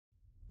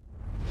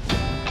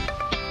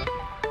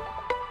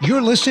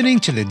You're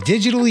listening to the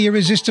Digitally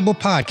Irresistible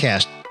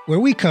podcast, where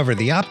we cover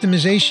the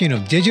optimization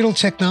of digital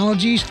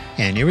technologies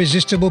and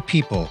irresistible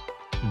people.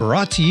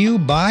 Brought to you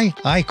by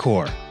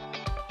iQor.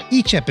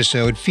 Each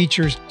episode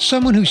features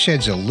someone who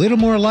sheds a little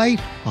more light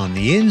on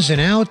the ins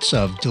and outs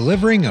of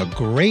delivering a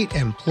great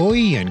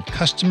employee and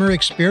customer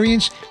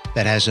experience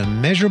that has a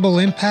measurable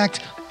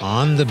impact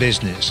on the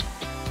business.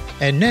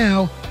 And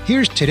now,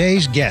 here's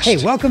today's guest.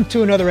 Hey, welcome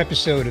to another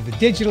episode of the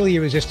Digitally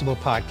Irresistible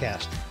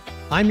podcast.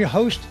 I'm your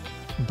host,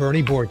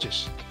 Bernie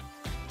Borges.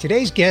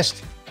 Today's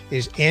guest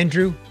is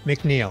Andrew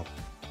NcNeile.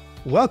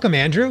 Welcome,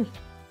 Andrew.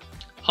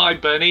 Hi,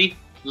 Bernie.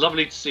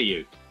 Lovely to see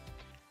you.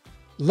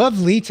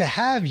 Lovely to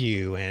have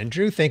you,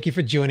 Andrew. Thank you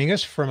for joining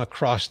us from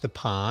across the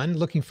pond.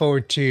 Looking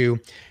forward to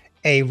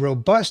a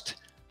robust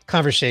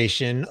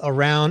conversation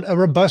around a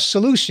robust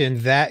solution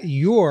that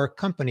your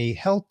company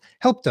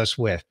helped us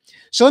with.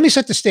 So let me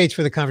set the stage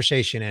for the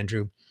conversation,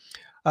 Andrew.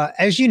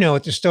 As you know,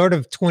 at the start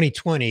of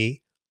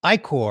 2020,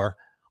 iQor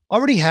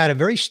already had a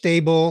very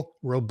stable,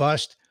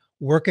 robust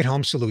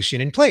work-at-home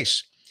solution in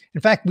place. In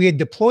fact, we had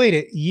deployed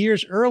it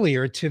years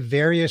earlier to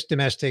various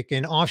domestic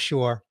and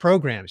offshore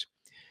programs.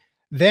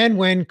 Then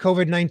when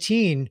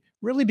COVID-19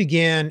 really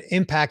began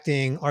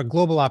impacting our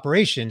global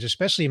operations,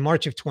 especially in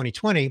March of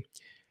 2020,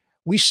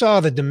 we saw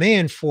the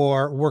demand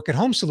for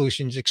work-at-home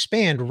solutions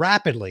expand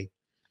rapidly.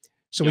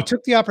 So we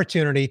took the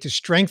opportunity to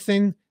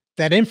strengthen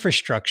that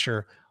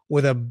infrastructure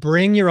with a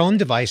bring your own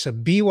device, a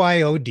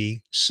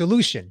BYOD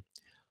solution.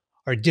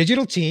 Our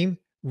digital team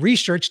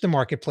researched the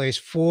marketplace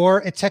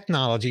for a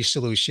technology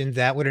solution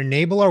that would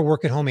enable our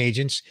work-at-home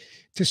agents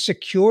to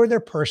secure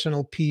their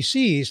personal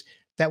PCs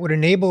that would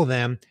enable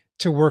them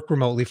to work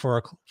remotely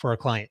for our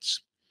clients.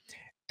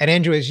 And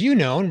Andrew, as you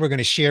know, and we're going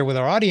to share with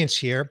our audience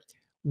here,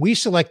 we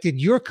selected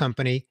your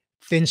company,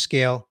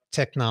 ThinScale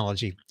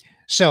Technology.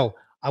 So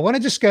I want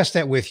to discuss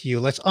that with you.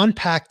 Let's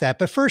unpack that.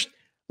 But first,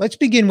 let's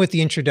begin with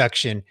the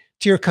introduction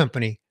to your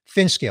company,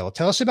 ThinScale.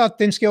 Tell us about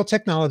ThinScale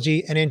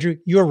Technology and, Andrew,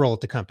 your role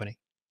at the company.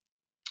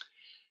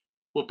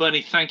 Well,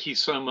 Bernie, thank you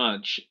so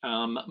much.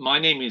 My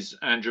name is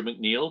Andrew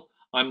NcNeile.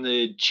 I'm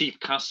the Chief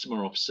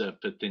Customer Officer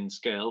for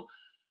ThinScale,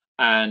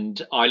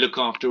 and I look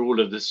after all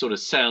of the sort of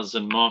sales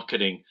and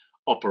marketing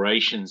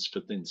operations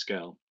for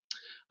ThinScale.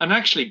 And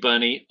actually,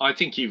 Bernie, I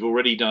think you've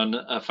already done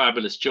a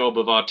fabulous job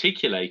of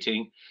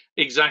articulating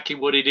exactly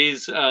what it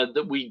is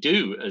that we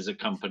do as a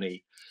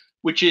company,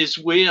 which is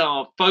we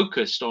are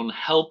focused on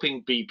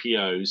helping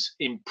BPOs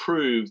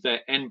improve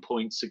their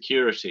endpoint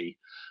security,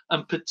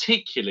 and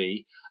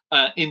particularly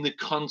in the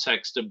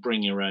context of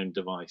bring your own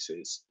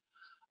devices.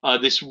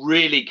 This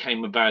really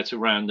came about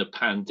around the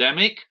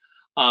pandemic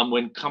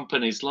when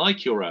companies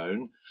like your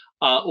own,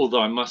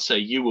 although I must say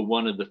you were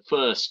one of the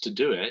first to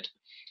do it,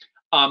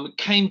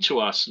 came to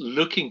us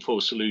looking for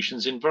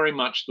solutions in very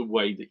much the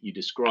way that you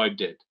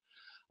described it.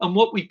 And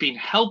what we've been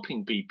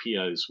helping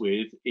BPOs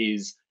with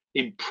is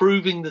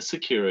improving the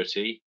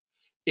security,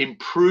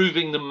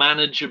 improving the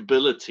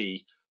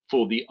manageability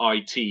for the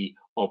IT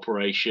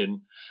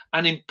operation,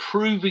 and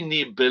improving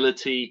the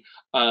ability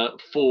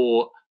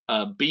for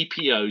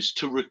BPOs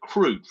to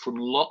recruit from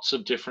lots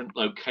of different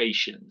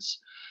locations.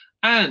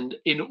 And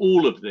in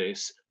all of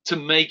this, to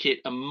make it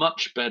a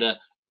much better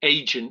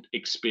agent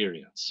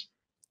experience.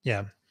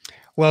 Yeah,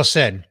 well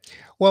said.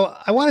 Well,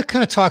 I want to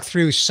kind of talk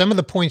through some of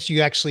the points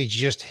you actually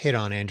just hit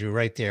on, Andrew,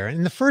 right there.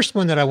 And the first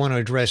one that I want to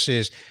address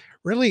is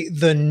really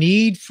the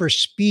need for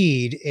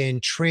speed in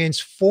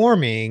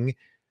transforming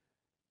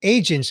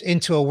agents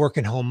into a work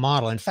and home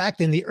model. In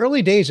fact, in the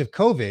early days of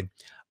COVID,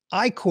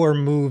 iQor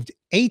moved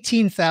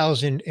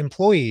 18,000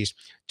 employees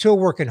to a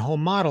work and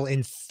home model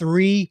in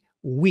 3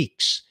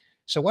 weeks.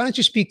 So why don't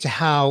you speak to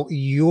how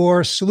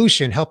your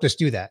solution helped us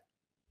do that?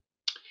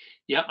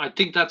 Yeah, I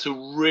think that's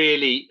a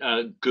really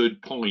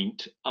good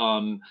point.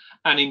 And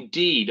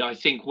indeed, I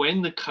think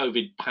when the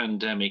COVID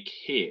pandemic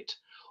hit,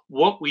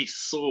 what we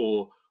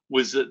saw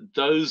was that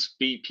those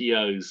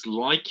BPOs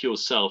like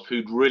yourself,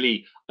 who'd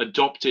really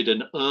adopted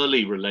an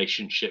early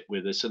relationship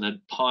with us and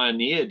had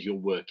pioneered your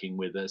working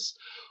with us,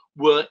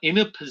 were in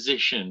a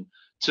position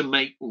to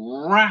make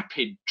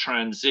rapid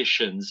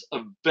transitions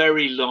of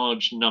very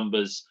large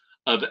numbers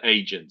of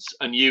agents.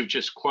 And you've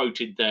just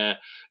quoted there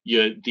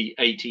the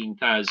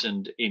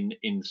 18,000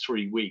 in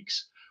 3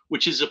 weeks,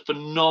 which is a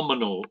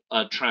phenomenal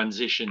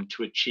transition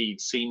to achieve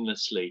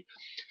seamlessly.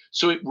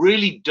 So it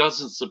really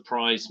doesn't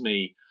surprise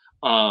me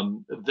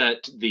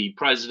that the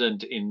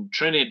president in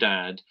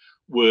Trinidad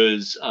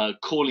was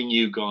calling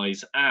you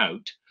guys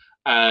out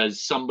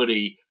as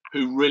somebody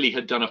who really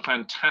had done a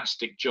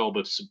fantastic job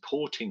of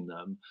supporting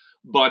them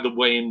by the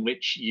way in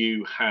which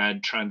you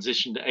had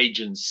transitioned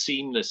agents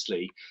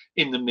seamlessly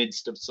in the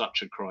midst of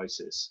such a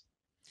crisis.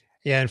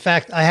 Yeah, in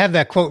fact, I have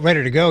that quote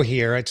ready to go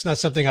here. It's not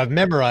something I've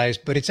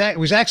memorized, but it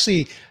was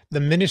actually the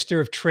Minister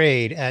of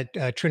Trade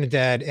at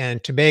Trinidad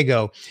and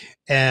Tobago.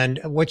 And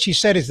what she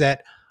said is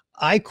that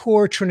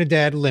iQor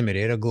Trinidad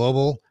Limited, a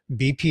global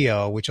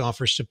BPO, which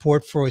offers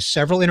support for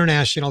several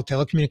international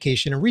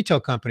telecommunication and retail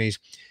companies,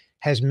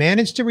 has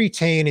managed to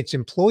retain its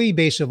employee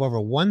base of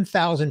over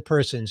 1,000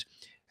 persons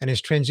and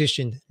has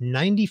transitioned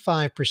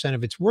 95%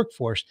 of its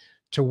workforce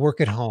to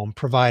work at home,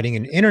 providing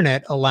an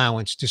internet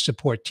allowance to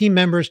support team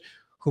members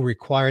who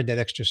required that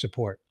extra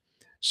support.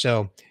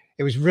 So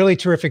it was really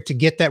terrific to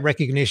get that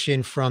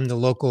recognition from the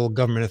local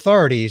government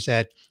authorities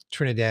at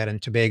Trinidad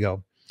and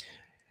Tobago.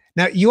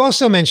 Now, you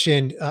also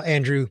mentioned,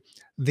 Andrew,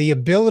 the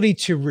ability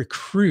to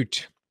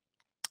recruit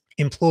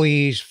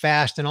employees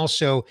fast and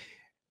also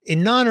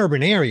in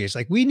non-urban areas.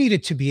 Like we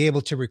needed to be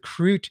able to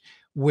recruit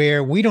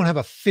where we don't have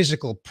a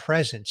physical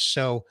presence.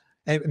 So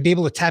and be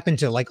able to tap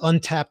into like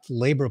untapped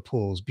labor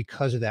pools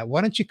because of that.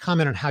 Why don't you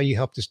comment on how you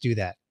helped us do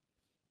that?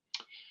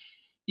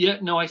 Yeah,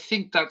 no, I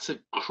think that's a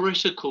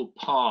critical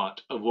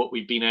part of what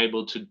we've been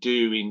able to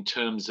do in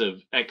terms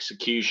of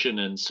execution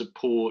and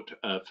support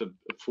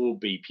for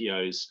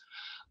BPOs.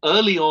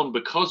 Early on,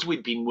 because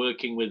we'd been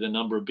working with a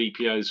number of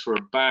BPOs for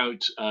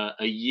about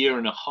a year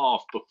and a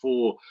half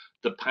before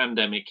the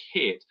pandemic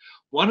hit,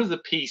 one of the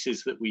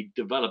pieces that we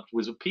developed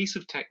was a piece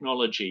of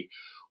technology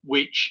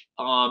which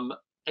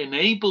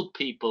enabled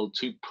people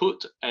to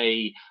put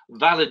a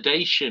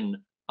validation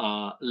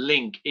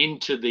link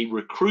into the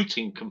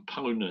recruiting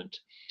component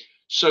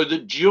so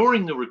that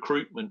during the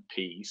recruitment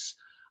piece,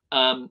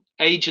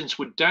 agents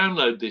would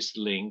download this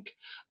link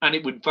and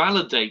it would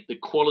validate the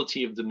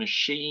quality of the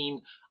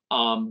machine,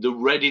 the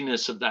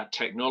readiness of that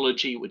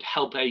technology. It would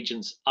help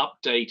agents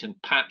update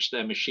and patch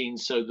their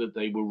machines so that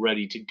they were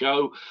ready to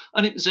go.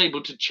 And it was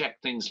able to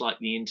check things like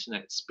the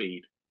internet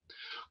speed.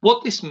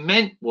 What this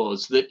meant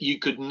was that you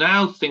could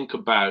now think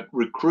about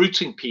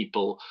recruiting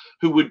people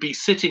who would be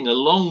sitting a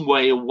long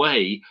way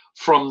away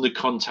from the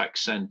contact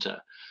center.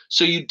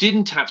 So you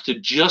didn't have to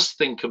just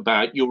think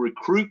about your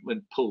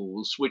recruitment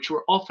pools, which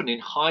were often in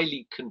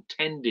highly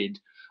contended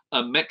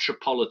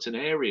metropolitan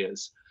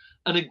areas.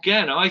 And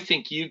again, I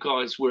think you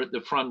guys were at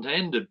the front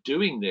end of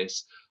doing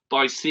this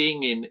by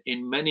seeing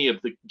in many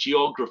of the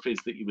geographies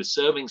that you were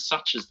serving,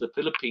 such as the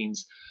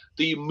Philippines,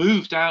 that you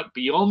moved out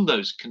beyond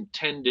those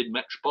contended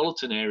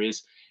metropolitan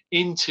areas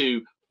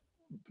into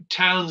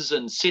towns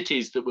and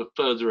cities that were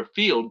further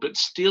afield, but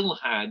still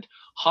had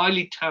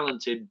highly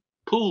talented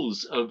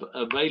pools of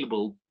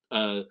available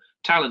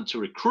talent to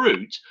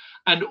recruit,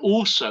 and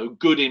also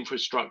good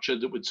infrastructure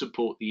that would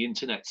support the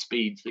internet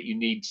speeds that you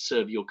need to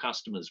serve your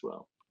customers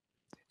well.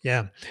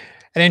 Yeah.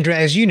 And Andrew,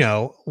 as you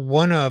know,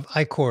 one of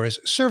iQor's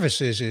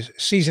services is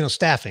seasonal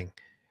staffing.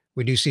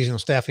 We do seasonal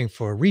staffing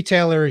for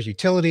retailers,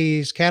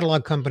 utilities,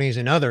 catalog companies,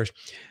 and others.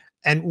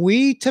 And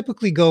we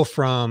typically go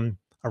from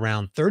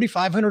around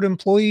 3,500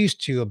 employees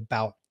to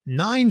about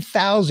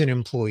 9,000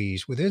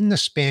 employees within the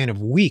span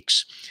of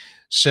weeks.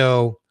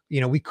 So,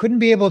 we couldn't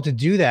be able to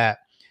do that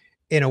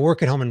in a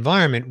work at home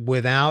environment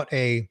without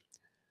a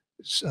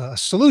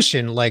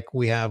solution like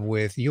we have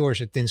with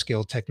yours at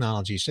ThinScale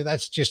Technology. So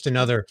that's just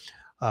another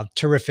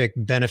terrific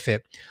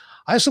benefit.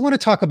 I also want to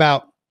talk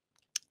about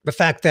the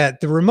fact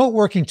that the remote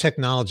working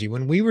technology,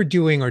 when we were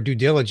doing our due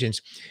diligence,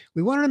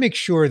 we wanted to make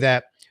sure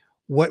that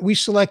what we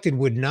selected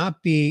would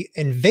not be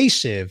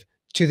invasive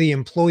to the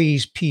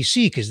employee's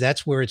PC because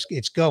that's where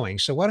it's going.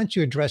 So why don't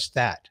you address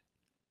that?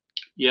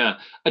 Yeah,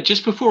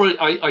 just before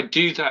I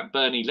do that,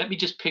 Bernie, let me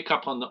just pick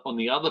up on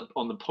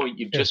the point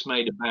you've Sure. just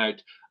made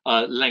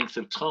about length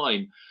of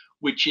time,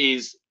 which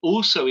is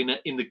also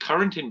in the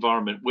current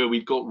environment where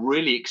we've got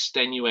really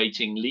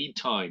extenuating lead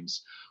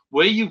times,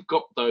 where you've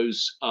got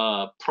those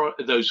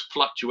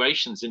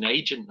fluctuations in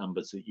agent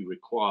numbers that you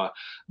require.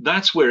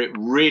 That's where it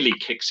really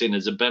kicks in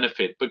as a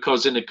benefit,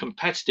 because in a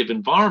competitive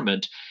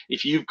environment,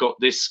 if you've got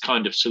this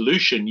kind of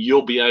solution,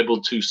 you'll be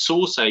able to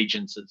source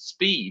agents at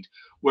speed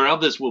where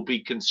others will be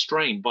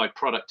constrained by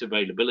product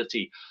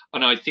availability.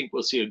 And I think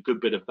we'll see a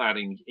good bit of that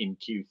in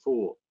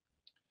Q4.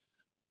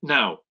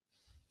 Now,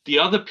 the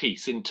other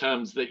piece in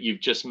terms that you've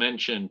just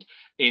mentioned,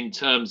 in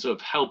terms of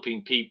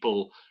helping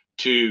people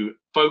to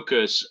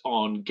focus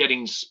on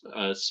getting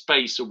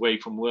space away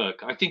from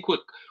work, I think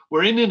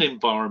we're in an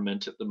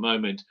environment at the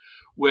moment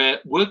where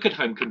work at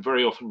home can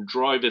very often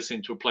drive us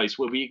into a place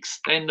where we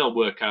extend our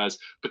work hours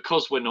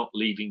because we're not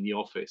leaving the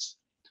office.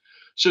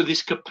 So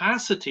this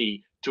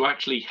capacity to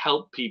actually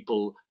help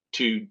people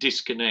to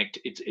disconnect,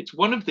 it's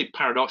one of the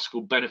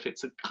paradoxical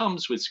benefits that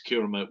comes with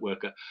secure remote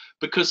worker,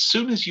 because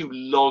soon as you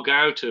log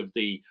out of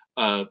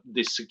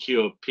this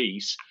secure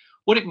piece,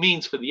 what it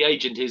means for the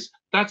agent is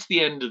that's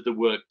the end of the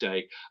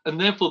workday, and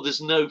therefore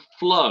there's no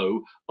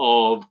flow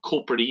of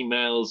corporate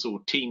emails or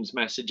Teams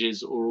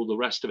messages or all the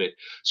rest of it.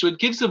 So it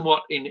gives them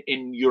what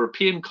in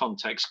European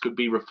context could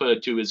be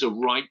referred to as a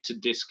right to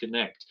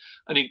disconnect.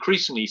 And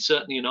increasingly,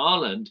 certainly in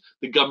Ireland,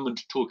 the government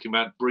are talking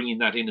about bringing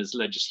that in as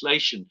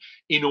legislation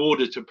in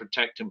order to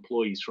protect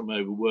employees from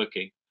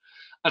overworking.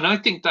 And I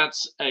think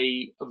that's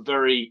a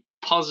very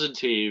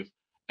positive,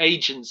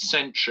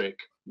 agent-centric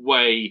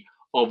way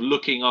of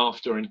looking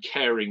after and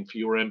caring for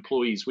your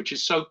employees, which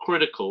is so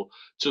critical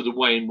to the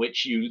way in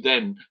which you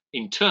then,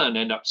 in turn,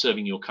 end up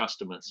serving your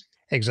customers.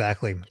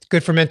 Exactly. It's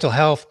good for mental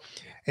health.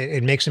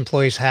 It makes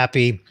employees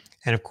happy.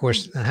 And of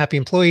course, Mm, happy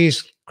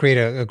employees create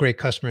a great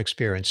customer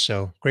experience.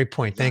 So great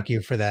point. Thank you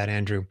exactly. for that,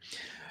 Andrew.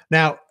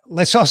 Now,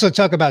 let's also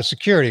talk about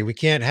security. We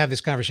can't have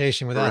this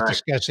conversation without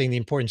Correct. discussing the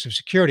importance of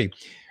security.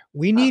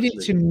 We need it to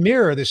Absolutely.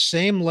 mirror the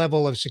same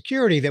level of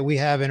security that we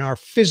have in our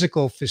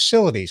physical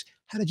facilities.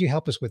 How did you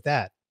help us with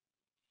that?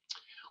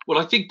 Well,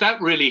 I think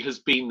that really has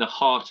been the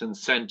heart and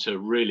center,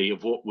 really,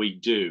 of what we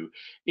do.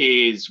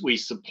 Is we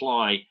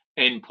supply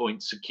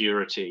endpoint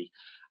security,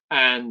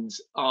 and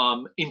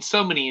in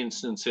so many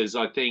instances,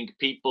 I think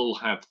people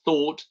have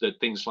thought that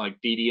things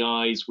like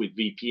VDIs with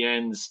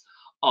VPNs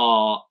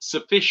are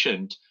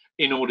sufficient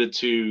in order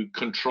to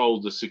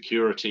control the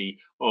security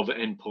of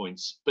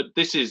endpoints. But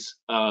this is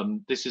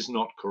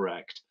not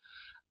correct.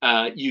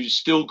 You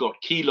still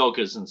got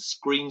keyloggers and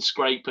screen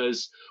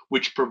scrapers,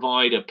 which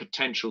provide a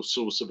potential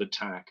source of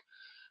attack.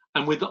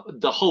 And with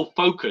the whole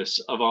focus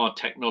of our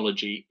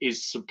technology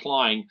is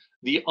supplying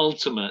the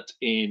ultimate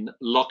in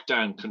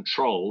lockdown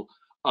control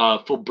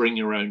for bring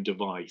your own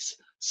device,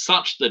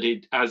 such that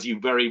it, as you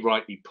very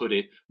rightly put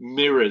it,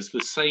 mirrors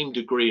the same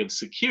degree of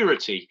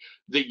security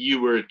that you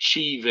were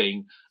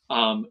achieving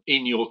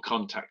in your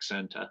contact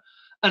center.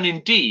 And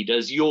indeed,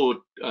 as your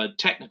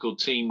technical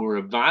team were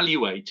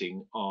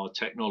evaluating our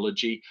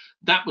technology,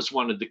 that was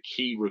one of the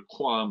key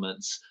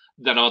requirements,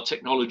 that our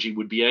technology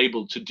would be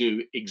able to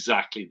do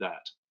exactly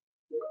that.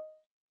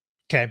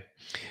 Okay.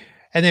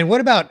 And then what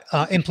about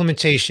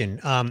implementation?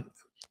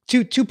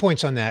 Two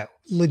points on that.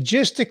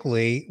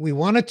 Logistically, we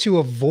wanted to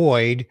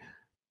avoid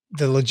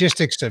the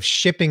logistics of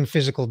shipping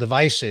physical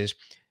devices,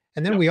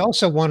 and then Yep. we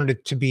also wanted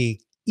it to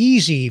be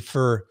easy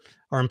for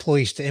our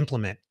employees to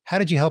implement. How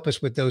did you help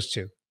us with those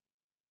two?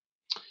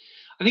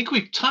 I think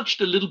we've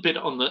touched a little bit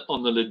on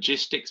the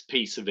logistics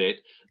piece of it.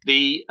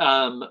 The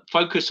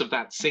focus of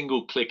that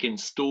single click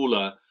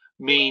installer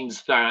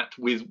means that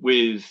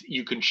with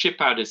you can ship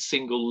out a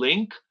single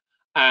link,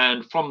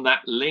 and from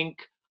that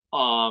link,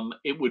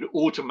 it would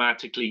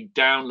automatically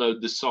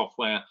download the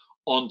software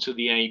onto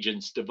the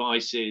agent's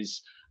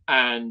devices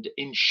and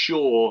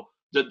ensure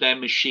that their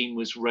machine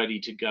was ready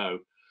to go.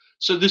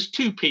 So there's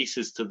two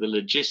pieces to the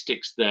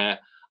logistics there.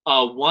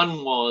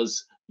 One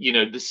was,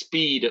 the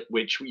speed at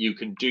which you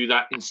can do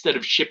that. Instead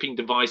of shipping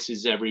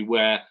devices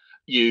everywhere,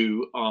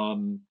 you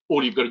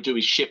all you've got to do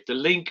is ship the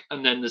link,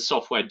 and then the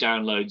software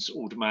downloads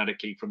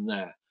automatically from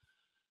there.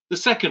 The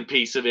second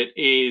piece of it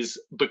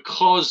is,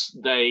 because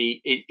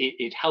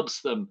it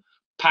helps them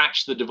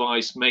patch the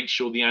device, make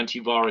sure the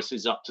antivirus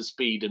is up to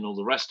speed and all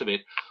the rest of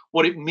it.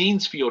 What it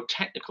means for your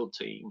technical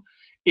team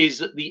is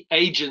that the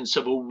agents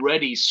have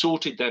already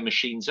sorted their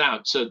machines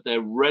out, so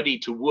they're ready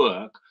to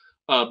work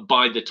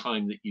by the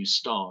time that you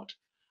start.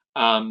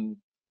 um,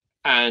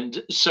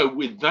 and so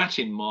with that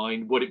in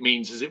mind, what it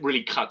means is it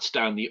really cuts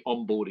down the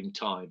onboarding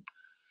time.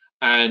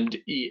 And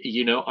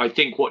I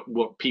think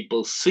what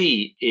people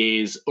see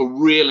is a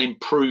real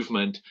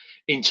improvement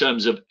in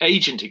terms of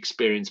agent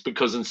experience,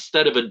 because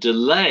instead of a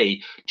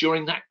delay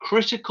during that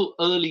critical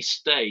early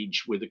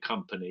stage with a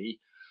company,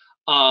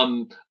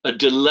 a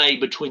delay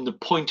between the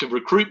point of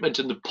recruitment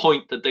and the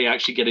point that they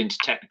actually get into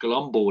technical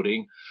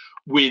onboarding,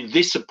 with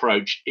this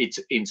approach, it's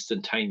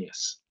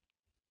instantaneous.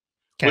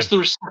 Was Okay.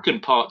 there a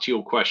second part to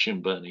your question,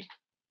 Bernie?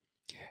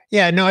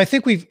 Yeah, no, I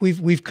think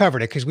we've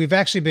covered it because we've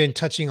actually been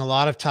touching a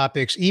lot of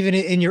topics. Even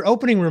in your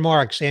opening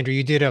remarks, Andrew,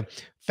 you did a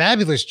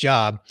fabulous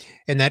job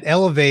in that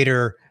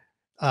elevator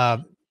uh,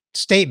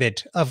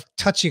 statement of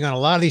touching on a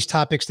lot of these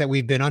topics that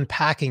we've been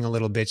unpacking a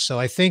little bit. So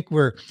I think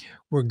we're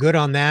good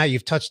on that.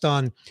 You've touched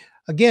on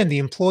again the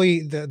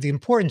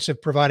importance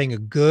of providing a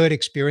good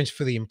experience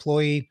for the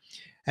employee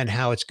and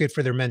how it's good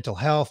for their mental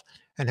health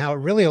and how it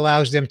really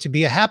allows them to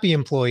be a happy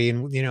employee.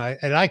 And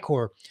at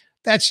iQor,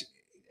 that's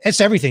it's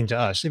everything to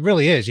us. It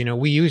really is.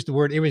 We use the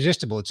word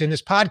irresistible. It's in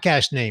this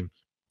podcast name.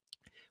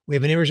 We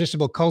have an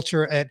irresistible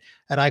culture at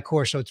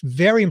iQor. So it's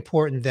very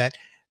important that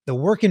the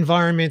work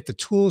environment, the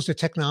tools, the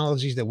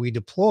technologies that we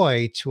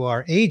deploy to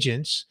our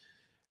agents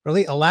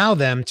really allow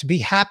them to be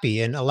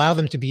happy and allow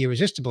them to be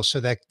irresistible so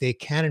that they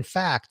can, in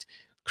fact,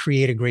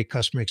 create a great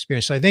customer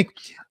experience. So I think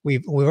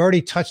we've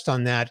already touched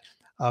on that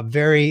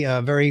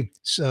very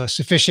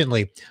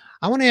sufficiently.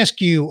 I want to ask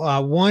you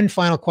one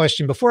final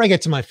question before I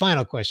get to my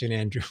final question,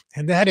 Andrew,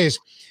 and that is,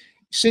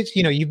 since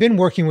you've been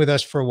working with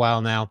us for a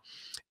while now,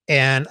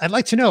 and I'd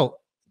like to know,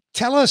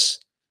 tell us,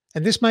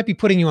 and this might be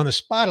putting you on the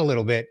spot a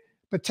little bit,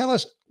 but tell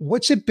us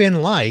what's it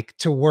been like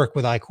to work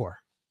with iQor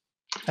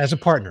as a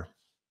partner.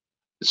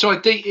 So I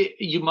think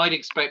you might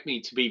expect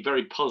me to be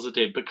very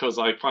positive because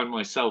I find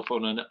myself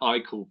on an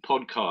iCall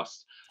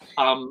podcast.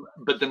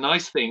 But the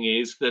nice thing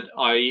is that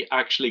I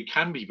actually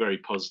can be very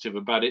positive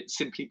about it,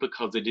 simply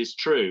because it is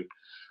true.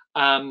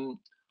 Um,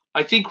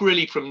 I think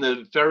really from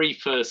the very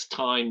first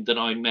time that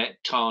I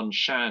met Tan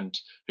Shant,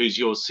 who's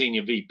your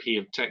senior VP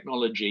of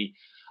technology,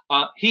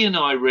 he and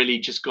I really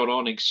just got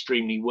on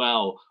extremely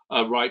well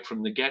right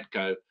from the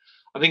get-go.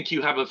 I think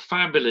you have a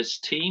fabulous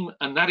team,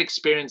 and that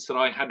experience that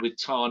I had with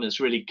Tan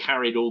has really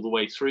carried all the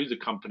way through the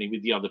company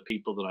with the other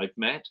people that I've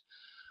met.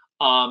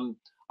 Um,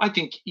 I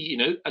think,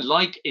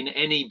 like in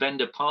any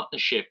vendor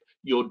partnership,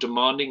 you're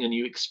demanding and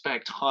you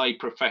expect high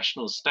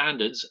professional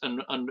standards,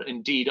 and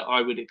indeed,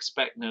 I would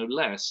expect no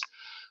less.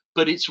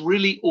 but it's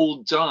really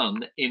all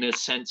done in a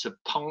sense of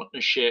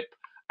partnership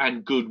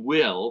and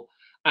goodwill.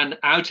 And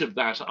out of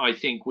that, I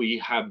think we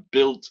have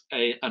built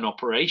an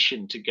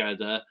operation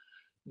together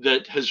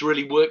that has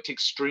really worked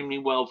extremely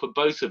well for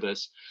both of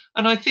us.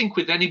 And I think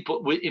in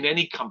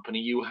any company,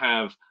 you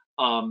have,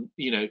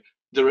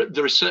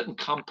 there are certain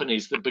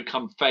companies that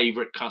become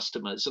favorite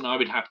customers, and I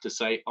would have to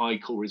say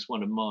iQor is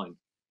one of mine.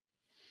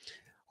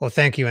 Well,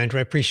 thank you, Andrew.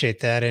 I appreciate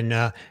that.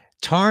 And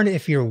Tarn,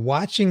 if you're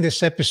watching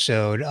this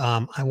episode,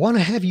 I want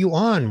to have you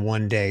on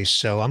one day.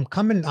 So I'm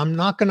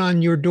knocking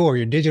on your door,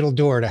 your digital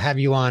door, to have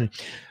you on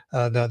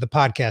the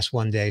podcast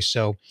one day.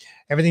 So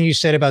everything you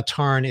said about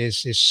Tarn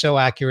is so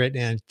accurate,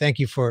 and thank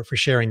you for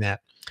sharing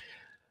that.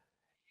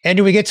 And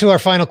we get to our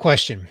final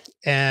question,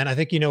 and I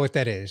think you know what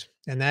that is,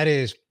 and that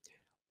is,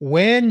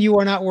 when you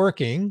are not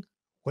working,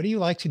 what do you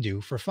like to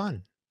do for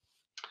fun?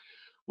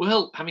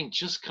 Well, having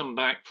just come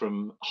back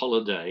from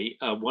holiday,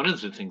 one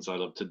of the things I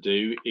love to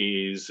do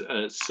is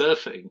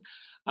surfing.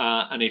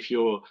 And if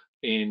you're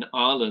in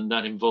Ireland,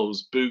 that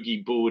involves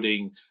boogie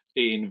boarding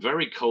in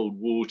very cold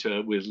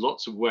water with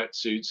lots of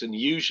wetsuits and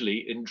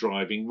usually in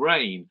driving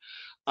rain.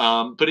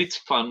 But it's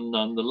fun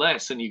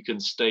nonetheless, and you can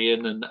stay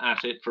in and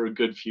at it for a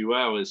good few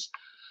hours.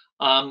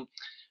 Um,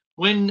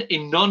 when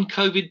in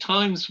non-COVID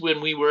times,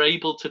 when we were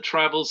able to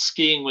travel,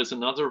 skiing was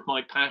another of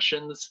my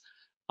passions.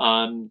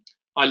 Um,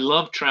 I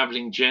love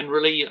traveling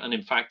generally, and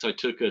in fact, I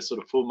took a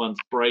sort of 4-month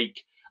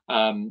break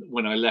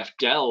when I left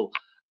Dell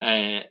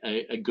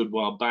a good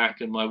while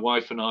back, and my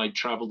wife and I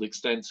traveled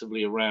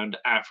extensively around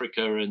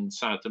Africa and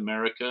South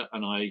America,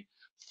 and I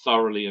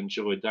thoroughly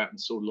enjoyed that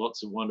and saw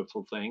lots of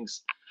wonderful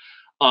things.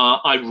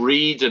 I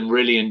read and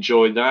really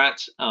enjoy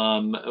that.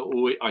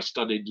 I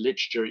studied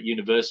literature at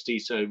university,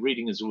 so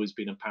reading has always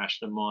been a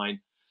passion of mine.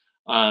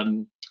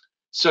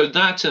 So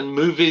that and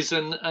movies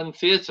and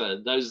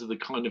theatre, those are the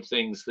kind of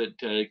things that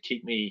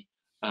keep me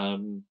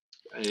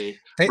They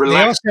all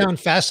relaxed. sound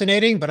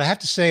fascinating, but I have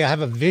to say I have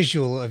a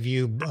visual of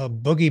you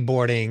boogie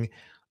boarding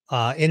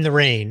in the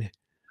rain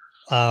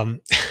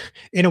um,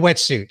 in a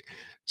wetsuit.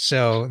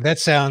 So that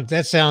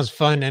sounds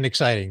fun and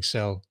exciting.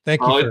 So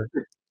thank you Uh, for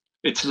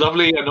it's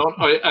lovely, and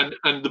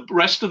the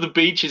rest of the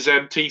beach is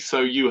empty,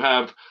 so you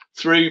have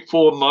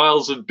 3-4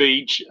 miles of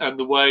beach and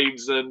the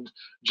waves and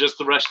just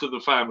the rest of the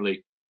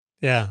family.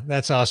 yeah,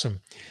 that's awesome.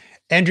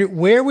 Andrew,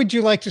 where would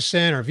you like to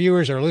send our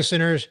viewers or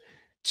listeners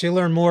to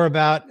learn more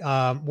about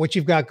what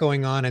you've got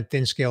going on at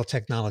ThinScale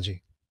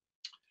Technology?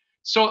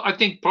 So I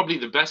think probably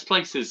the best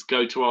place is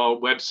go to our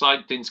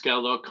website,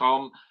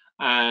 thinscale.com,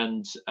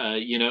 and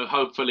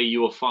hopefully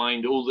you will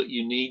find all that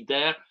you need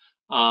there.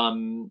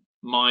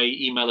 My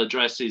email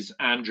address is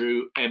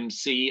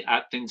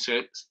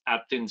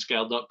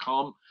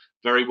andrewmc@thinscale.com.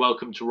 Very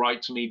welcome to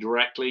write to me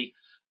directly,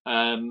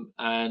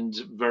 and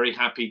very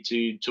happy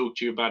to talk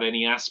to you about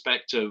any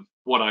aspect of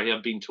what I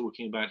have been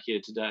talking about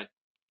here today.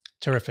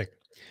 Terrific.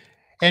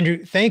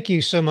 Andrew, thank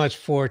you so much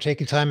for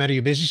taking time out of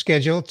your busy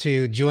schedule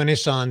to join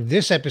us on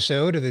this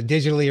episode of the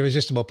Digitally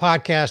Irresistible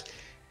podcast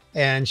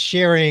and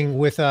sharing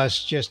with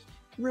us just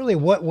really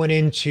what went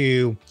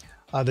into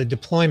the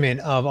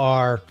deployment of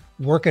our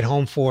work at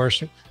home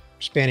force,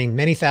 spanning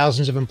many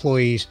thousands of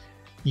employees,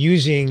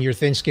 using your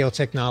ThinScale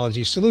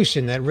technology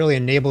solution that really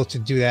enabled to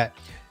do that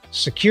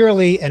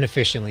securely and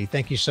efficiently.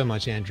 Thank you so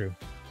much, Andrew.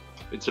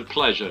 It's a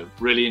pleasure.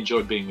 Really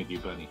enjoyed being with you,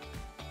 Bernie.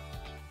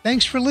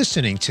 Thanks for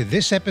listening to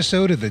this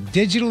episode of the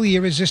Digitally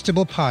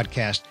Irresistible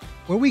podcast,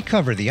 where we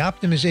cover the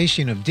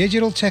optimization of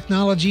digital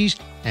technologies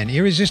and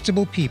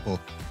irresistible people,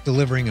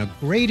 delivering a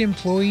great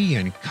employee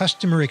and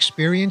customer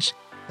experience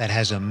that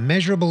has a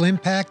measurable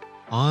impact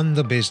on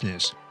the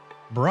business.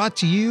 Brought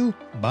to you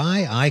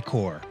by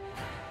iQor.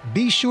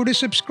 Be sure to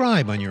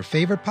subscribe on your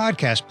favorite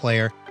podcast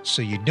player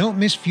so you don't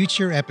miss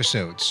future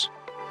episodes.